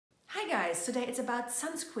guys, today it's about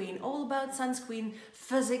sunscreen, all about sunscreen,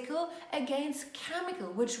 physical against chemical.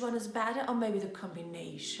 Which one is better, or maybe the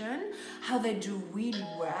combination, how they do really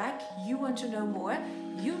work. You want to know more?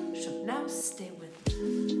 You should now stay with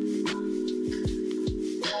me.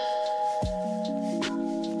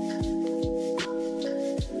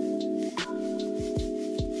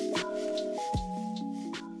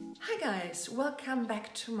 Hi guys, welcome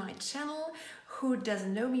back to my channel. Who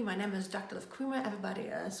doesn't know me? My name is Dr. Liv Kraemer. Everybody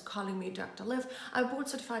is calling me Dr. Liv. I'm a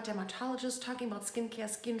board-certified dermatologist talking about skincare,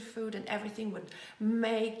 skin food, and everything that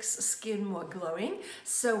makes skin more glowing.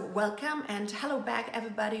 So welcome and hello back,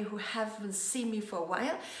 everybody who haven't seen me for a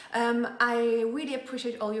while. I really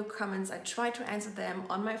appreciate all your comments. I try to answer them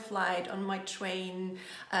on my flight, on my train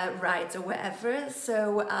rides, or wherever.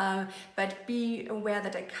 So, but be aware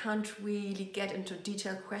that I can't really get into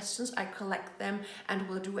detailed questions. I collect them and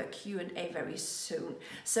will do a Q&A very soon.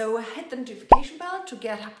 So hit the notification bell to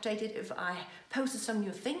get updated if I posted some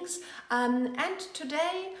new things. And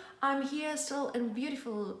today I'm here still in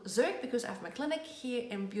beautiful Zurich because I have my clinic here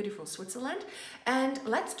in beautiful Switzerland. And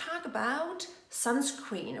let's talk about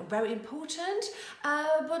sunscreen, very important,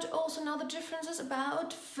 but also now the differences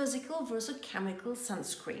about physical versus chemical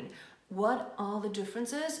sunscreen. What are the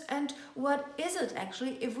differences and what is it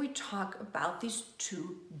actually if we talk about these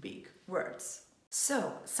two big words?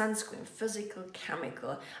 So, sunscreen, physical,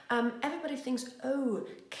 chemical. Everybody thinks, oh,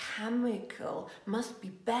 chemical must be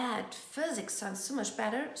bad. Physics sounds so much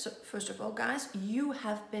better. So, first of all, guys, you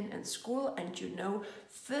have been in school and you know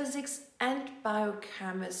physics and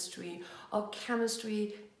biochemistry or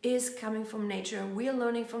chemistry is coming from nature. We are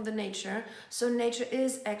learning from the nature. So, nature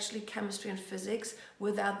is actually chemistry and physics.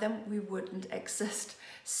 Without them, we wouldn't exist.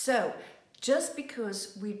 So, just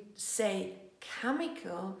because we say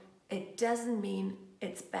chemical, it doesn't mean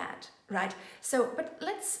it's bad, right? So, but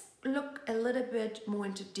let's look a little bit more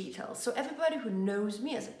into detail. So everybody who knows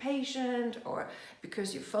me as a patient or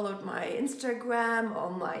because you followed my Instagram or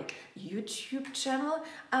my YouTube channel,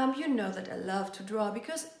 you know that I love to draw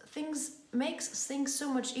because makes things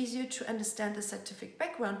so much easier to understand the scientific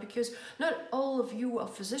background, because not all of you are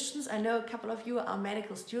physicians. I know a couple of you are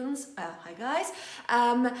medical students. Hi guys.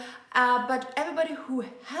 But everybody who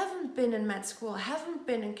haven't been in med school, haven't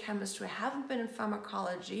been in chemistry, haven't been in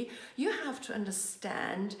pharmacology, you have to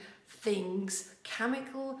understand things,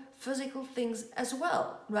 chemical, physical things as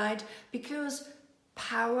well, right? Because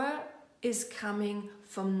power is coming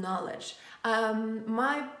from knowledge.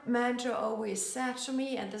 My mentor always said to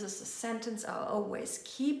me, and this is a sentence I always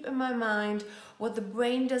keep in my mind: what the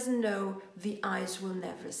brain doesn't know, the eyes will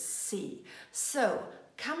never see. So,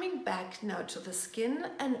 coming back now to the skin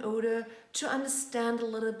in order to understand a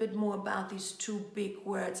little bit more about these two big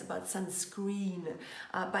words about sunscreen.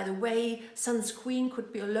 By the way, sunscreen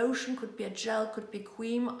could be a lotion, could be a gel, could be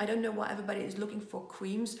cream. I don't know why everybody is looking for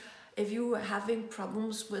creams. If you are having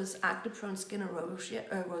problems with acne-prone skin or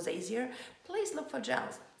rosacea, please look for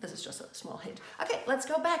gels. This is just a small hint. Okay, let's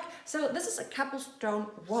go back. So this is a cobblestone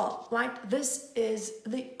wall, right? This is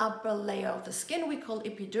the upper layer of the skin. We call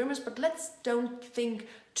epidermis, but let's don't think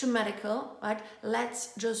too medical, right?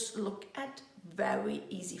 Let's just look at very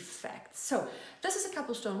easy facts. So this is a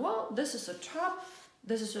cobblestone wall. This is the top.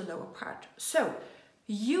 This is the lower part. So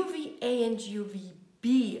UVA and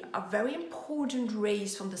UVB are very important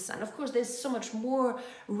rays from the sun. Of course, there's so much more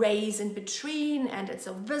rays in between and it's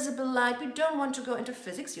a visible light. We don't want to go into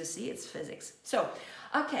physics, you see, it's physics. So,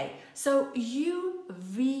 okay, so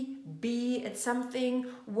UVB, it's something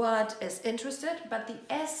what is interested, but the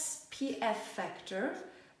SPF factor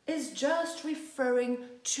is just referring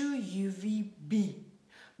to UVB.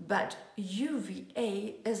 But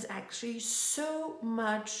UVA is actually so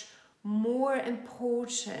much more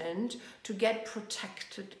important to get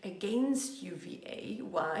protected against UVA.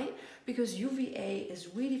 Why? Because UVA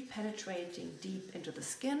is really penetrating deep into the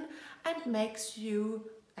skin and makes you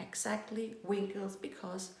exactly wrinkles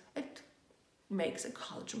because it makes a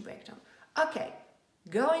collagen breakdown. Okay,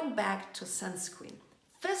 going back to sunscreen.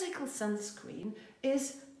 Physical sunscreen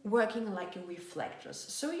is working like a reflectors.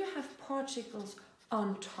 So you have particles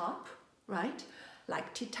on top, right?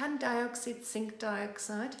 Like titanium dioxide, zinc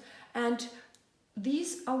dioxide, and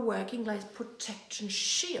these are working like protection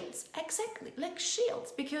shields, exactly like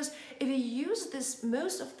shields, because if you use this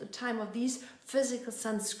most of the time of these physical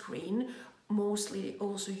sunscreen, mostly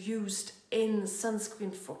also used in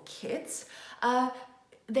sunscreen for kids,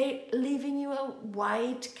 they're leaving you a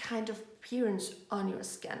white kind of appearance on your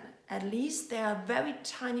skin. At least there are very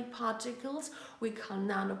tiny particles, we call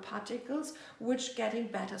nanoparticles, which getting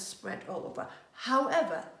better spread all over.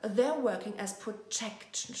 However, they're working as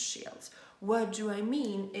protection shields. What do I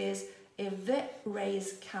mean is, if the ray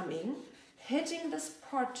is coming, hitting these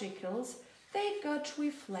particles, they got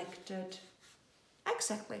reflected.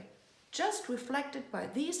 Exactly, just reflected by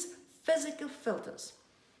these physical filters.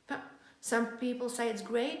 Some people say it's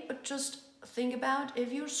great, but just think about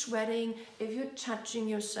if you're sweating, if you're touching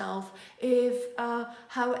yourself, if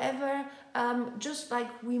however, just like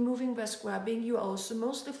removing by scrubbing, you also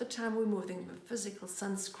most of the time removing the physical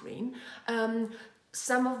sunscreen.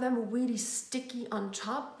 Some of them are really sticky on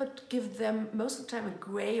top, but give them most of the time a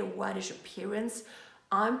gray or whitish appearance.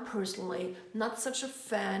 I'm personally not such a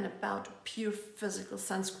fan about pure physical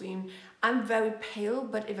sunscreen. I'm very pale,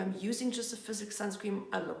 but if I'm using just a physical sunscreen,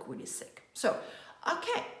 I look really sick. So,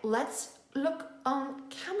 okay, let's look on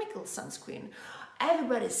chemical sunscreen.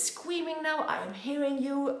 Everybody's screaming now, I'm hearing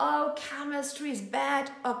you, oh, chemistry is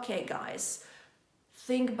bad. Okay, guys,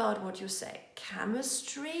 think about what you say.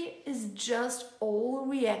 Chemistry is just all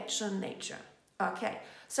reaction nature. Okay,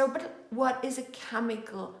 so but what is a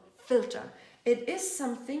chemical filter? It is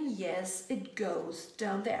something, yes, it goes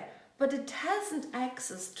down there, but it hasn't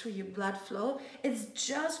access to your blood flow. It's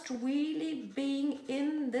just really being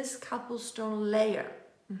in this cobblestone layer.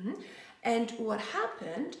 And what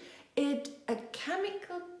happened, a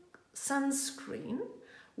chemical sunscreen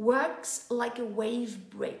works like a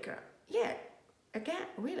wave breaker. Yeah, again,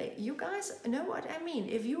 really, you guys know what I mean.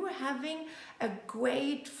 If you were having a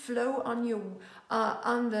great flow on your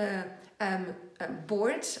on the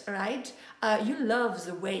board, right? You love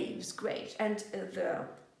the waves, great, and the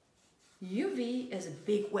UV is a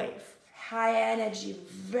big wave, high energy,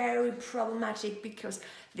 very problematic because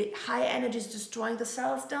the high energy is destroying the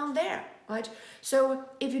cells down there, right? So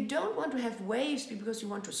if you don't want to have waves because you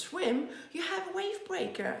want to swim, you have a wave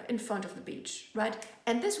breaker in front of the beach, right?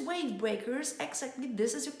 And this wave breaker is exactly,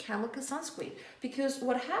 this is your chemical sunscreen. Because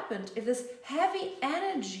what happened if this heavy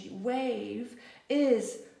energy wave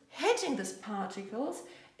is hitting these particles,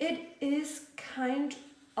 it is kind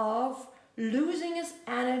of losing its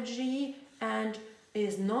energy and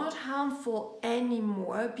is not harmful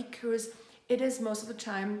anymore because it is most of the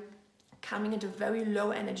time coming into very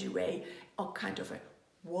low energy way or kind of a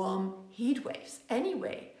warm heat waves.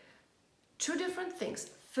 Anyway, two different things: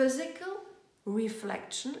 physical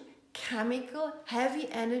reflection, chemical heavy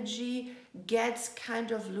energy gets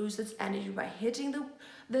kind of loses energy by hitting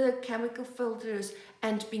the chemical filters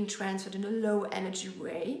and being transferred in a low energy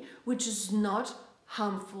way, which is not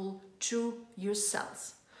harmful to your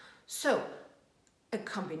cells. So a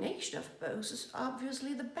combination of both is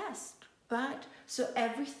obviously the best, right? So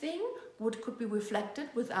everything could be reflected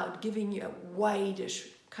without giving you a whitish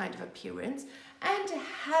kind of appearance,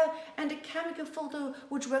 and a chemical filter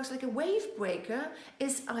which works like a wave breaker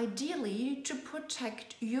is ideally to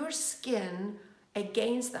protect your skin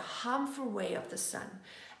against the harmful ray of the sun.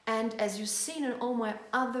 And as you've seen in all my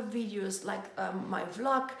other videos, like my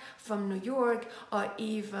vlog from New York, or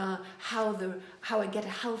even how I get a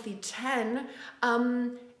healthy tan,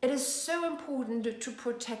 it is so important to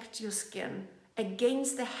protect your skin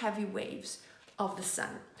against the heavy waves of the sun,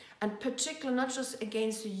 and particularly not just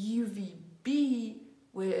against the UVB,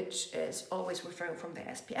 which is always referring from the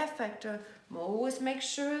SPF factor. Always make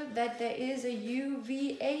sure that there is a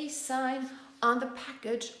UVA sign on the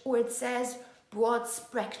package, or it says broad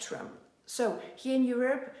spectrum. So here in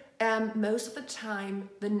Europe, most of the time,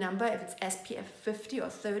 the number, if it's SPF 50 or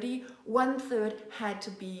 30, 1/3 had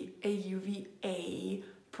to be a UVA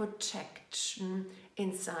protection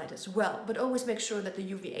inside as well. But always make sure that the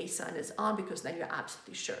UVA sign is on, because then you're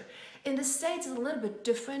absolutely sure. In the States, it's a little bit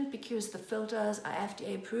different because the filters are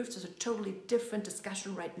FDA approved. So it's a totally different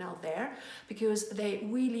discussion right now there, because they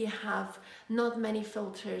really have not many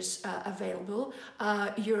filters available.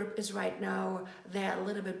 Europe is right now, they're a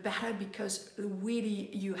little bit better because really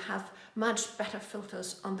you have much better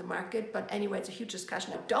filters on the market. But anyway, it's a huge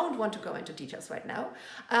discussion. I don't want to go into details right now.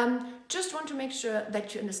 Just want to make sure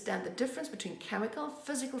that you understand the difference between chemical and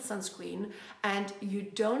physical sunscreen, and you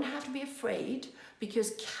don't have to be afraid,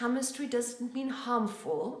 because chemistry doesn't mean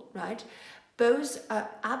harmful, right? Both are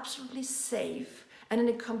absolutely safe, and in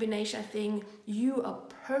a combination, I think you are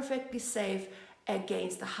perfectly safe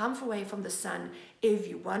against the harmful ray from the sun if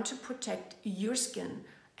you want to protect your skin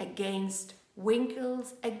against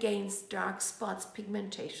wrinkles, against dark spots,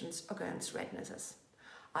 pigmentations, against rednesses.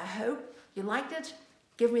 I hope you liked it.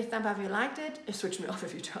 Give me a thumb up if you liked it, switch me off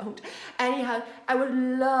if you don't. Anyhow, I would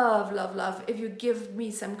love if you give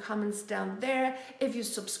me some comments down there. If you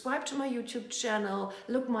subscribe to my YouTube channel,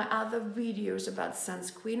 look my other videos about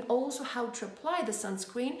sunscreen, also how to apply the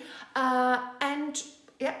sunscreen, and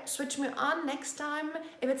yeah, switch me on next time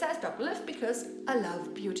if it says Dr. Liv, because I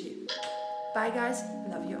love beauty. Bye guys,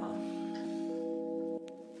 love you all.